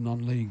love the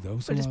non-league, though.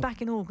 But it's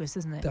back in August,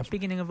 isn't it?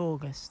 Beginning of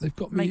August. They've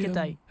got me... Make a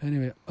date.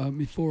 Anyway,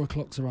 my 4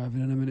 o'clock's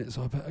arriving in a minute,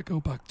 so I better go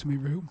back to my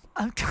room.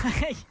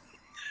 Okay.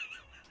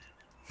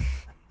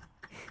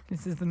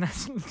 This is the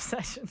National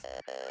Obsession.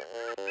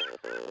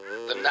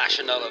 The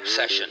National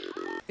Obsession.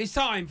 It's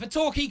time for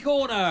Talkie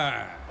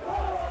Corner.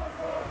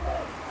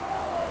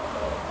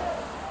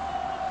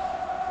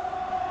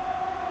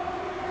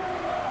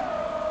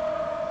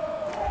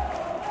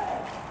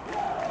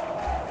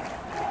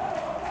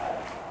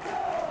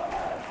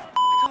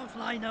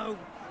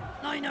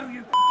 I know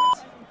you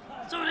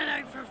sort it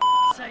out for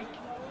sake.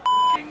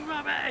 F***ing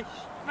rubbish.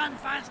 Run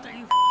faster,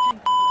 you f***ing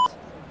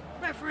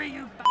referee,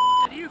 you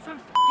bastard. Are you from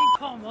f***ing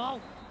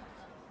Cornwall?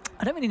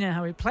 I don't really know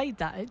how we played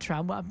that at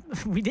Tram, but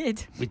we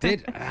did. We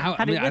did. You had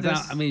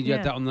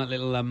that on that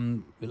little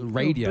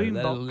radio,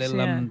 little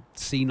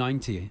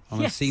C90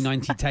 on a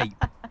C90 tape.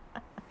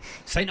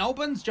 St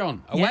Albans,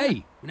 John, away.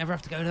 Yeah. We never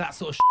have to go to that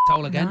sort of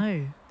shithole again.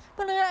 No.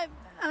 Well,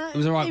 it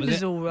was all right. It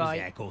was all right.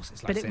 Yeah, of course.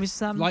 It's like but it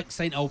was like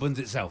St Albans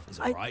itself. It's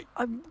all right.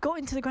 I got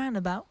into the ground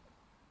about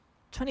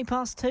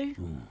 2:20.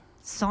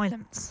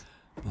 Silence.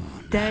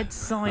 Dead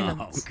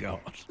silence. Oh, God.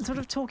 Sort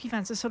of Torquay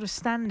fans are sort of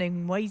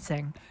standing,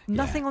 waiting.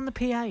 Nothing on the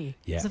PA. Yeah.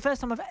 It's the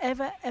first time I've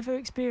ever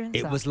experienced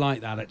that. It was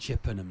like that at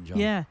Chippenham, John.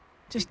 Yeah.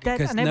 Just dead.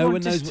 Because and no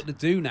one just, knows what to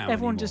do now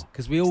everyone anymore. just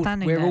Because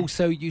standing we're there. all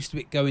so used to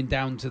it going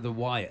down to the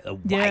wire.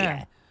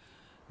 Yeah.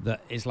 That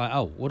it's like,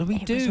 oh, what do we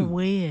do? It was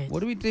weird. What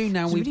do we do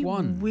now It was we've really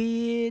won?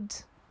 Weird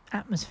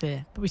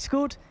atmosphere. But we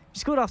scored. We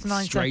scored after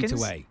 9 Straight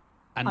seconds. away.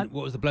 And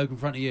what was the bloke in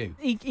front of you?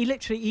 He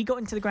literally got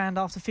into the ground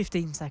after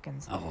 15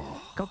 seconds.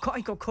 Oh.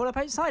 He got caught up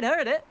outside. I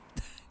heard it.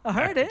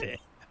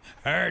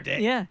 Heard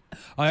it. Yeah.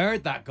 I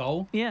heard that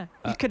goal. Yeah.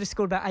 He could have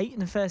scored about 8 in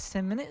the first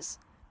 10 minutes.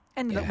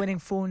 Ended up winning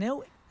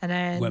 4-0. And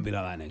then Won't be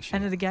like that next year.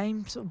 end of the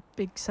game, sort of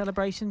big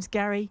celebrations.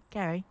 Gary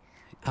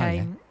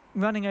came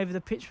running over the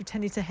pitch,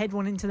 pretending to head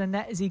one into the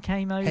net as he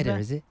came over. Header,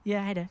 is it?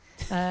 Yeah, header,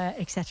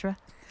 etc.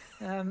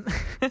 That's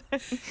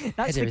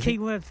Header, the key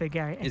word for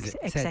Gary. Is it?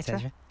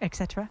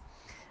 Etc.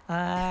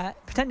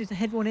 Pretended to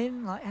head one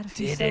in, had a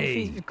few Did selfies.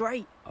 he? It was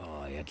great.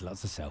 Oh, he had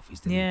lots of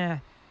selfies, didn't he? Yeah.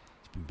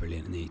 He's been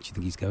brilliant, isn't he? Do you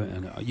think he's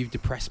going? You've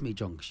depressed me,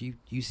 John, because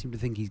you seem to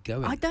think he's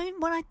going. I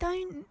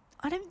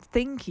don't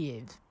think he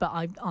is, but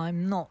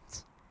I'm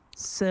not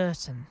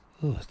certain.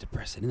 Oh, it's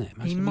depressing, isn't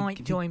it? He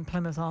might join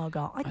Plymouth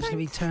Argyle. Imagine if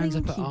he turns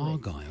up at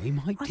Argyle. He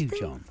might do,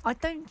 John. I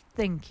don't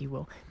think he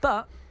will.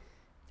 But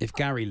if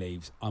Gary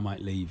leaves, I might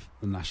leave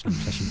the National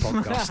Obsession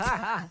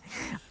podcast.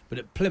 But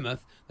at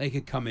Plymouth, they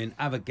could come in,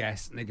 have a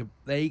guest, and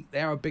they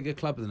are a bigger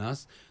club than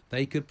us.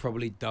 They could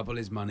probably double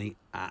his money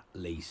at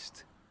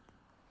least.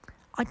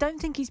 I don't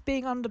think he's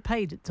being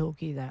underpaid at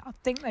Torquay, though. I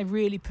think they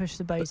really pushed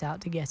the boat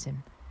out to get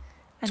him.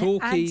 And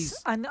Torquay's...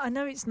 I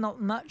know it's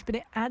not much, but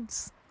it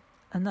adds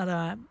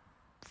another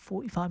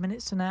 45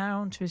 minutes to an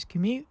hour onto his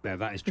commute. Yeah,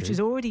 that is true. Which is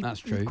already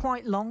That's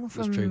quite long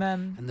from true.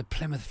 And the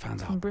Plymouth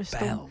fans are Bristol.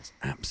 bells.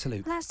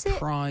 Absolute That's it.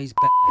 prize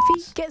bells.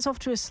 If he gets off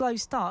to a slow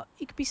start,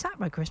 he could be sacked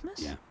by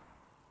Christmas. Yeah.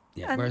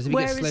 And Whereas if he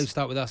gets a slow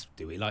start with us,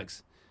 he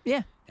likes...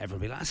 Yeah. Everyone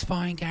will be like, that's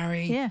fine,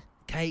 Gary. Yeah.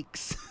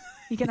 Cakes.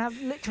 He can have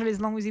literally as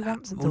long as he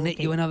wants. We'll knit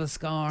you another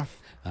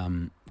scarf.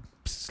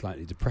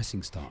 Slightly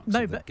depressing start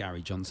that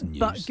Gary Johnson used.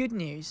 But good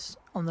news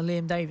on the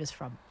Liam Davis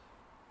front.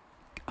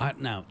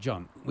 Now,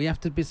 John, we have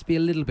to be a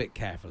little bit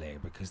careful here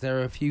because there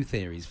are a few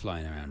theories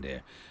flying around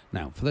here.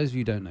 Now, for those of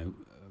you who don't know,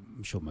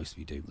 I'm sure most of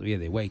you do, we are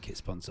the away kit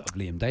sponsor of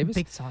Liam Davis.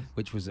 Big time.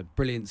 Which was a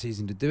brilliant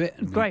season to do it.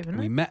 And Great, wasn't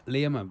it? We met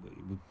Liam,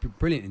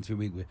 brilliant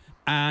interview,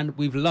 and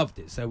we've loved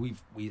it. So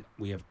we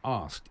have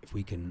asked if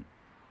we can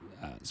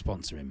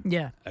sponsor him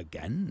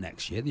again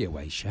next year, the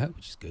away shirt,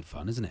 which is good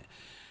fun, isn't it?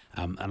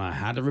 And I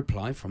had a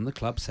reply from the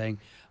club saying,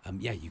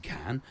 yeah, you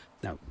can.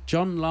 Now,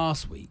 John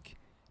last week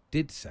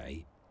did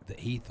say that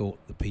he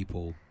thought the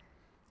people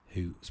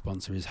who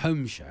sponsor his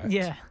home shirt,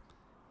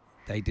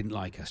 they didn't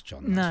like us,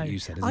 John. That's what you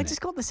said, isn't it? I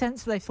just got the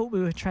sense that they thought we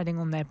were treading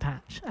on their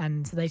patch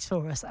and they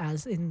saw us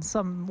as, in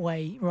some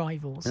way,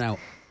 rivals.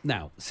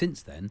 Now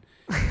since then,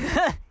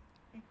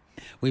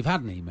 we've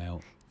had an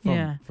email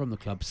from the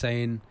club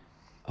saying,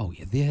 oh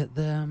yeah,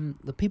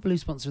 the people who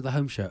sponsor the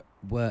home shirt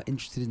were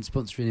interested in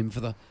sponsoring him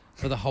for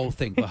the whole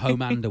thing, for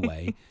home and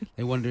away.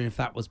 They're wondering if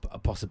that was a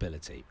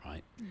possibility,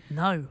 right?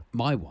 No.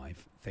 My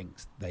wife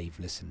thinks they've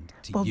listened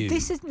to you. Well,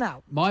 this is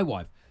now. My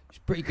wife, she's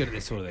pretty good at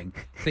this sort of thing,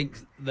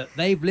 thinks that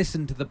they've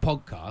listened to the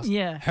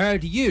podcast,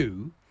 heard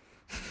you.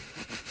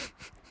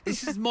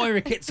 This is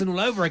Moira Kitson all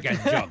over again,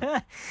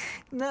 John.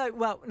 No,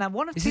 well, now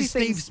one of this two is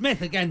things. Steve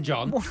Smith again,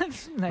 John.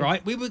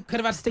 Right, we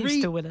could have had Steve's three.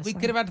 still with us, We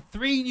could have had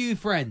 3 new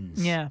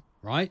friends. Yeah.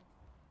 Right,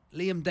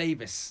 Liam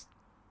Davis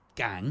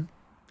gang,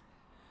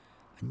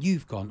 and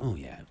you've gone. Oh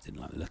yeah, I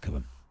didn't like the look of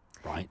them.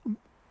 Right.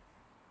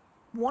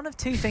 One of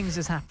two things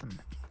has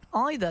happened.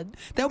 Either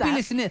they'll be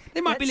listening.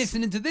 They might be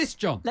listening to this,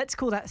 John. Let's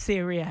call that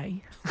theory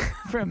A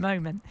for a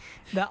moment.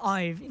 That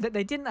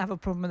they didn't have a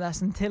problem with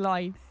us until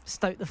I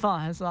stoked the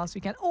fires last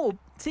weekend. Or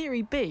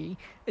theory B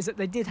is that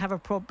they did have a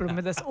problem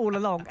with us all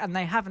along, and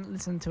they haven't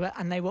listened to it,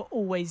 and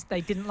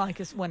they didn't like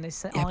us when they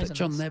set eyes on us. But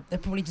John, they're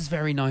probably just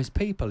very nice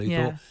people who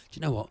thought, do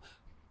you know what?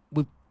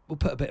 We'll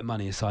put a bit of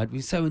money aside.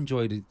 We so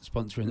enjoyed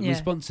sponsoring. We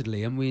sponsored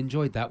Liam. We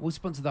enjoyed that. We'll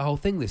sponsor the whole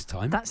thing this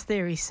time. That's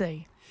theory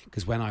C.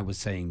 Because when I was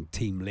saying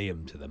Team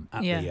Liam to them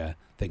at the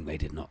thing, they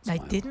did not smile.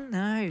 They didn't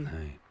know.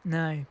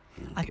 No.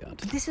 Oh, God.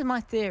 This is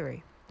my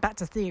theory. Back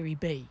to theory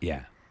B.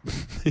 Yeah.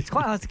 It's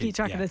quite hard to keep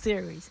track of the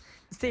theories.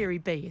 Theory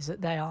B is that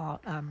they are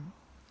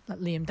like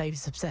Liam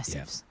Davis obsessives.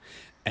 Yeah.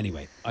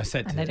 Anyway, I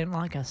said they don't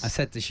like us. I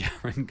said to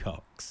Sharon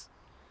Cox,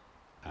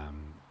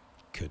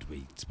 could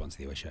we sponsor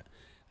the away shirt?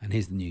 And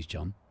here's the news,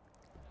 John.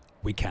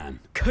 We can.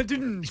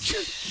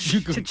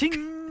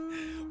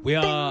 We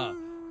are,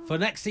 for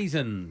next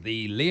season,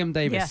 the Liam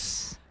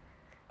Davis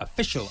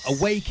official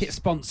away kit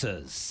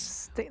sponsors.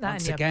 Stick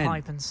that in your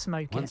pipe and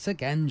smoke it. Once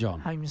again, John.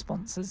 Home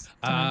sponsors.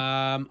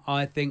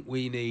 I think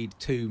we need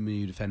 2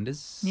 new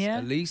defenders,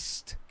 at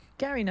least.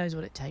 Gary knows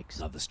what it takes.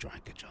 Another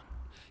striker, John.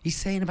 He's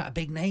saying about a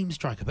big name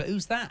striker, but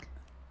who's that?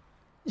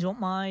 You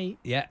want my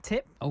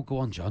tip? Oh, go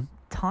on, John.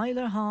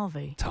 Tyler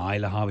Harvey.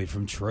 Tyler Harvey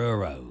from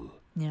Trowell.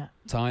 Yeah.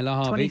 Tyler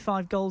Harvey.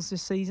 25 goals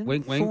this season.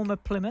 Wink, wink. Former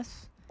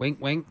Plymouth.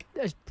 Wink, wink.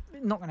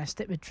 not going to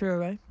stick with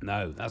Truro.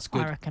 No, that's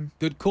good. I reckon.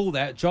 Good call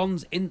there.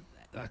 John's in.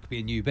 That could be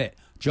a new bit.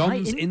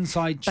 John's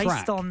inside track.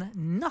 Based on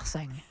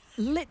nothing.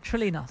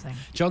 Literally nothing.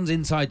 John's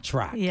inside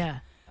track. Yeah.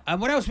 And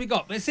what else we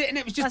got? That's it, and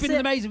it was just That's been it.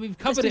 amazing. We've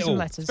covered Let's do it all. some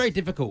letters. It's very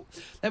difficult.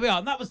 There we are.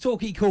 And that was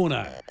Talkie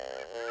Corner.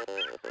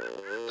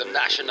 The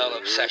National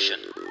Obsession.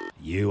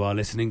 You are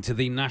listening to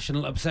the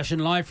National Obsession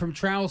live from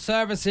Trowell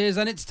Services,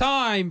 and it's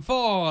time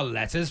for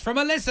Letters from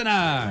a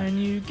Listener. When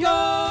you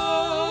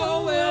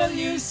go, will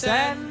you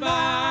send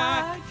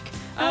back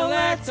a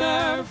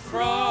letter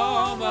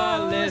from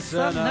a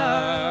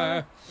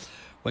listener?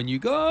 When you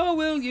go,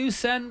 will you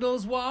send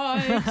us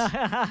white?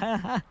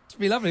 It'd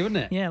be lovely,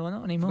 wouldn't it? Yeah, well,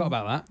 not anymore. Forgot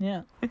about that.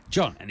 Yeah.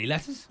 John, any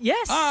letters?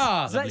 Yes.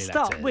 Ah, So let's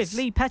start with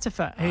Lee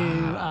Pettifer,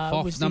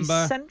 who was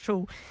the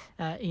central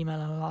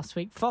emailer last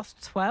week. FOF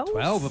 12?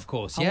 12, of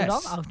course, Hold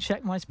yes. on, I'll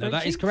check my spreadsheet. No,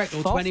 that is correct,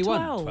 or FOF 21.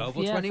 12. 12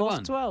 or yeah, 21.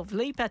 FOF 12.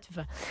 Lee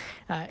Pettifer.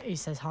 He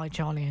says, hi,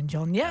 Charlie and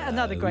John. Yeah,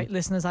 another great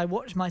listeners. I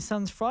watched my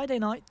son's Friday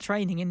night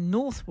training in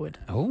Northwood.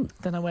 Oh.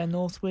 Don't know where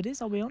Northwood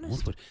is, I'll be honest.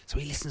 Northwood. So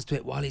he listens to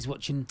it while he's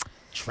watching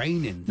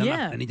training.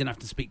 And he didn't have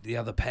to speak to the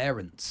other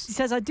parents. He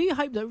says, I do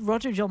hope that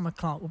Roger John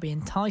McClark will be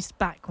enticed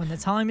back when the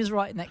time is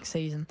right next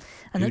season,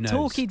 and that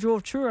Torquay draw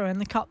Truro in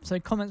the cup, so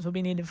comments will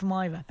be needed from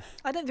either.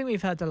 I don't think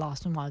we've heard the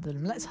last from either of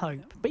them. Let's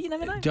hope, but you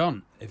never know.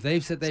 John, if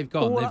they've said they've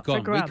gone, they've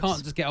gone. We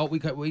can't just get. We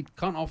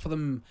can't offer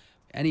them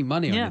any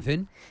money or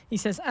anything. He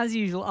says, as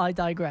usual, I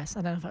digress.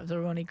 I don't know if that was a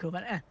Ronnie call,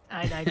 but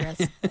I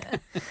digress.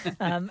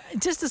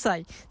 Just to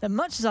say that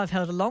much as I've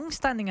held a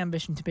long-standing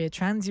ambition to be a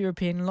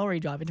trans-European lorry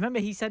driver, do you remember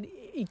he said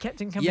he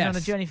kept him coming on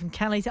a journey from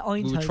Calais to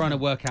Eindhoven? We were trying to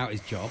work out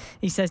his job.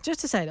 He says, just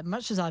to say that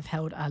much as I've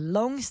held a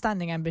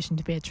long-standing ambition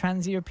to be a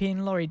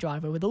trans-European lorry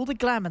driver with all the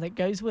glamour that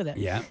goes with it,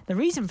 the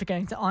reason for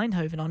going to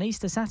Eindhoven on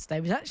Easter Saturday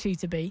was actually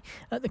to be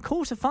at the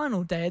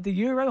quarter-final day of the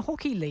Euro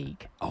Hockey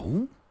League.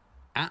 Oh?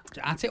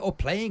 At it or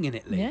playing in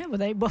it, Lee? Yeah,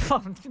 Lee, you're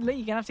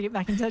going to have to get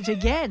back in touch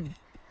again.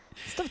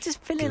 Stop just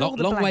filling all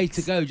the blanks. Long way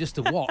to go just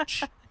to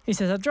watch. He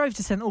says, I drove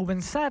to St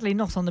Albans, sadly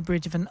not on the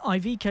bridge of an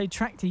Iveco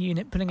tractor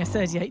unit pulling a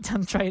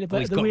 38-ton trailer,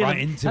 but at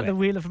the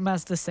wheel of a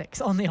Mazda 6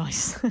 on the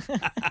ice.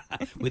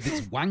 With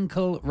its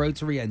Wankel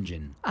rotary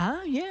engine.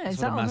 Oh, yeah. That's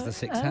what a Mazda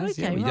 6 has.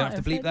 Okay, Yeah, you don't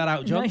have to bleep that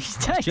out, John. No,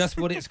 That's just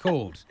what it's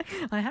called.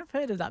 I have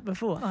heard of that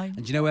before. And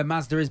do you know where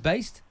Mazda is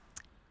based?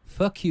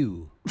 Fuck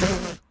you.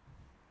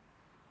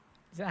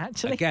 Is it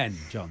actually? Again,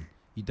 John,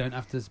 you don't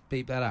have to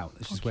beep that out.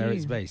 It's just where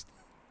it's based.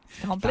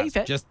 Can't believe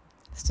it. Just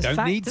don't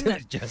fact, need to.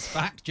 It's just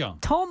fact, John.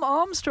 Tom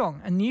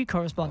Armstrong, a new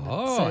correspondent.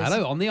 Oh, says,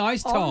 hello. On the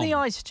ice, Tom. On the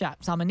ice,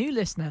 chaps. I'm a new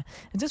listener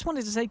and just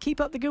wanted to say keep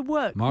up the good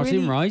work.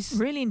 Martin Rice.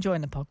 Really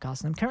enjoying the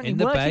podcast. And I'm currently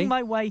working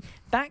my way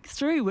back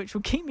through, which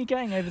will keep me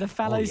going over the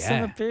fallow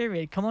summer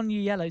period. Come on, you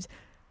yellows.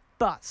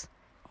 But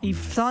he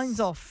signs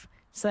off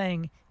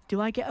saying, do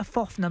I get a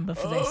FOF number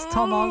for this?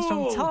 Tom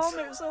Armstrong. Tom,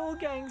 it's all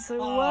going so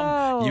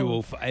well. You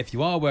will, if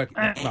you are working,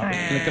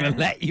 we're going to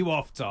let you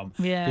off, Tom.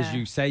 Yeah. Because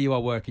you say you are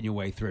working your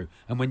way through.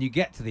 And when you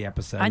get to the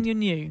episode. And you're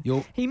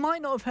new. He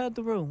might not have heard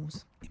the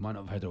rules. He might not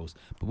have heard the rules.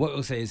 But what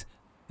we'll say is,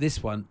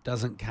 this one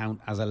doesn't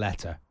count as a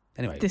letter.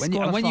 Anyway,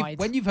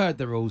 when you've heard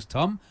the rules,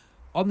 Tom,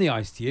 on the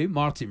ice to you,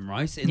 Martin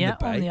Rice in the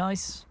bay. Yeah, on the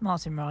ice,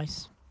 Martin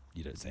Rice.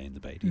 You don't say in the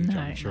bay, do you, John?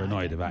 I'm sure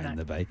annoyed about in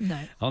the bay. No.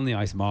 On the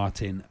ice,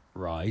 Martin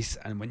Rice.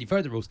 And when you've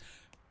heard the rules,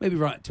 maybe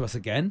write to us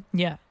again.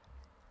 Yeah.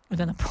 With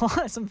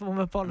some form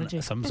of apology.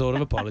 Some sort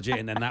of apology,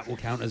 and then that will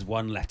count as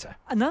one letter.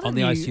 On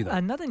the ice,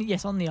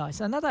 on the ice.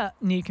 Another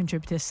new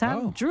contributor,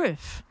 Sam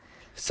Driff.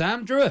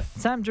 Sam Driff.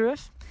 Sam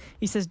Driff.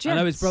 He says, Gents. I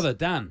know his brother,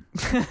 Dan.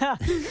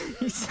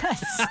 he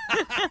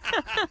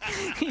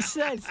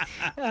says,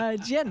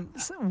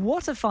 Gents,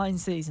 what a fine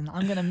season.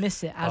 I'm going to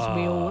miss it, as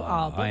we all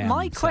are. But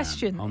my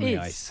question is,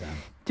 ice,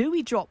 do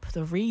we drop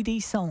the Reedy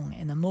song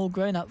in a more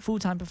grown-up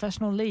full-time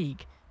professional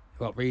league?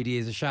 What, Reedy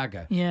is a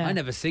shagger? Yeah. I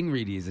never sing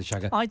Reedy is a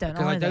shagger. I don't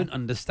because either. I don't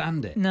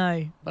understand it.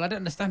 No. Well, I don't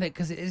understand it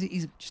because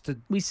he's just a...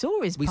 We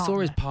saw his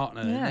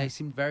partner. And they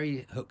seemed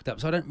very hooked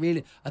up. So I don't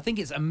really... I think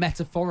it's a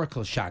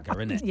metaphorical shagger,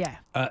 isn't it?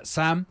 Yeah.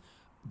 Sam,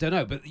 don't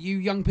know, but you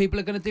young people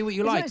are going to do what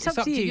you like. It's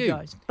up to you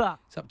guys. But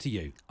it's up to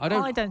you. I've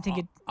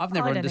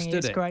never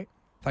understood it. Great.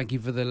 Thank you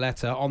for the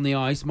letter. On the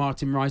ice,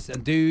 Martin Rice.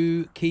 And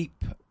do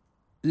keep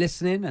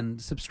listening and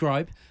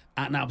subscribe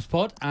at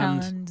NabsPod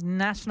and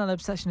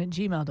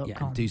nationalobsession@gmail.com.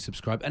 Yeah, do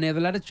subscribe. Any other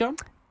letters, John?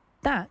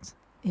 That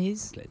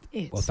is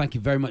it. Well, thank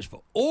you very much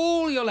for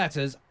all your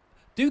letters.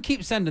 Do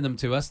keep sending them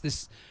to us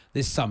this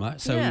summer,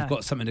 so we've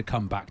got something to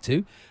come back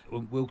to.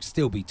 We'll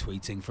still be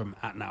tweeting from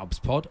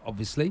 @NabsPod,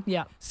 obviously.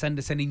 Yeah. Send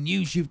us any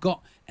news you've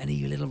got,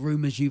 any little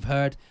rumours you've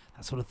heard,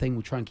 that sort of thing.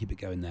 We'll try and keep it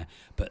going there,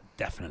 but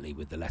definitely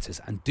with the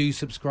letters. And do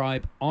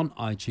subscribe on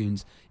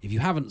iTunes. If you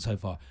haven't so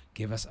far,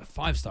 give us a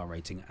 5-star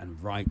rating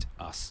and write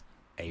us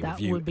a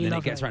review. Would be and then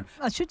lovely. it gets around.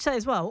 I should say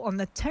as well, on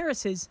the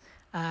terraces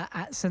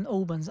at St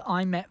Albans,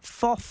 I met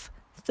FOF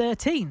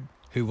 13.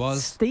 Who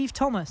was? Steve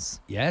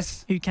Thomas.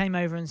 Yes. Who came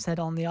over and said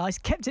on the ice,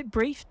 kept it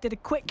brief, did a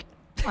quick,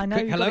 I know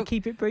you've got to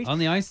keep it brief. On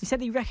the ice. He said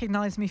he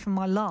recognised me from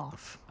my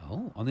laugh.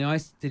 Oh, on the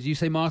ice, did you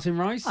say Martin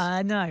Rice?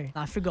 No,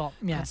 I forgot.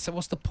 Yeah. God, so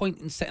what's the point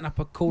in setting up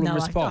a call and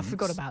response? I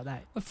forgot about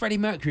that. Well, Freddie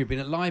Mercury had been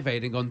at Live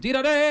Aid and gone,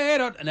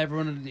 dee-da-dee-da, and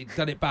everyone had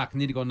done it back,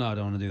 and he'd gone, no, I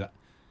don't want to do that.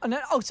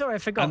 Oh, sorry, I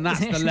forgot. And that's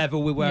the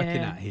level we're working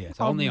at here.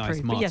 So on the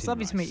ice, Martin yes,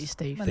 lovely Rice. to meet you,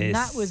 Steve. And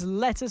that was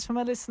letters from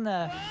a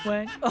listener.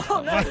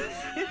 Oh, no.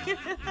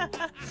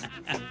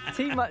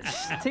 too much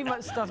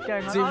stuff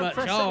going on. Too much.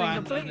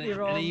 Completely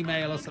wrong. An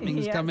email or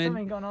something's come in.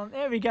 Something gone on.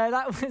 There we go.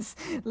 That was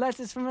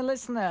letters from a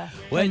listener.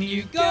 When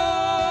you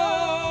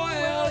go,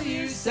 will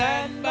you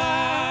send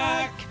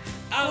back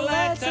a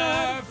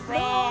letter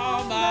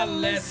from a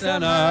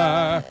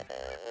listener?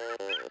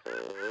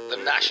 The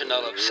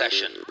National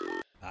Obsession.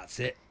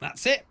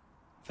 That's it.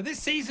 For this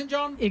season,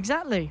 John.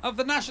 Exactly. Of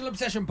the National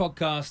Obsession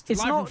podcast. It's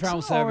live not from Trowell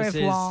au Services.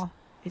 revoir.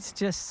 It's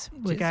just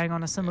we're going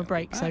on a summer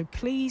break, so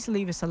please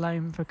leave us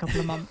alone for a couple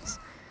of months.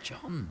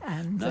 John.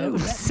 And we'll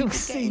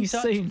see you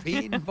soon.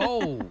 Be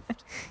involved.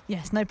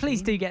 Yes, no,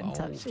 please do get in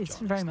touch. It's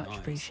John, very much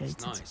appreciated.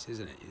 It's nice,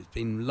 isn't it? It's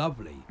been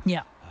lovely.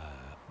 Yeah.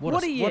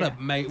 What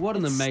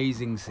an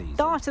amazing season.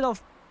 Started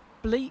off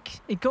bleak,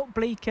 it got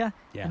bleaker,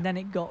 Yeah. and then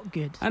it got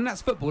good. And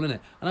that's football, isn't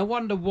it? And I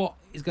wonder what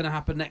is going to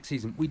happen next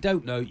season. We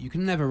don't know. You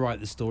can never write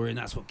the story, and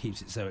that's what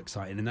keeps it so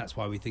exciting, and that's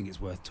why we think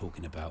it's worth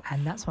talking about.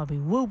 And that's why we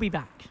will be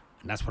back.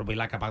 And that's what we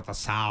like about the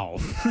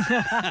South.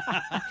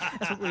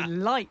 That's what we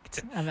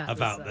liked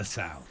about the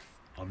South.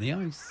 On the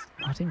ice.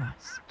 Martin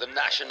Rice. The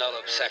National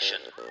Obsession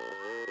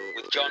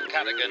with John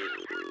Cadigan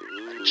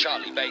and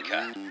Charlie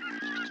Baker.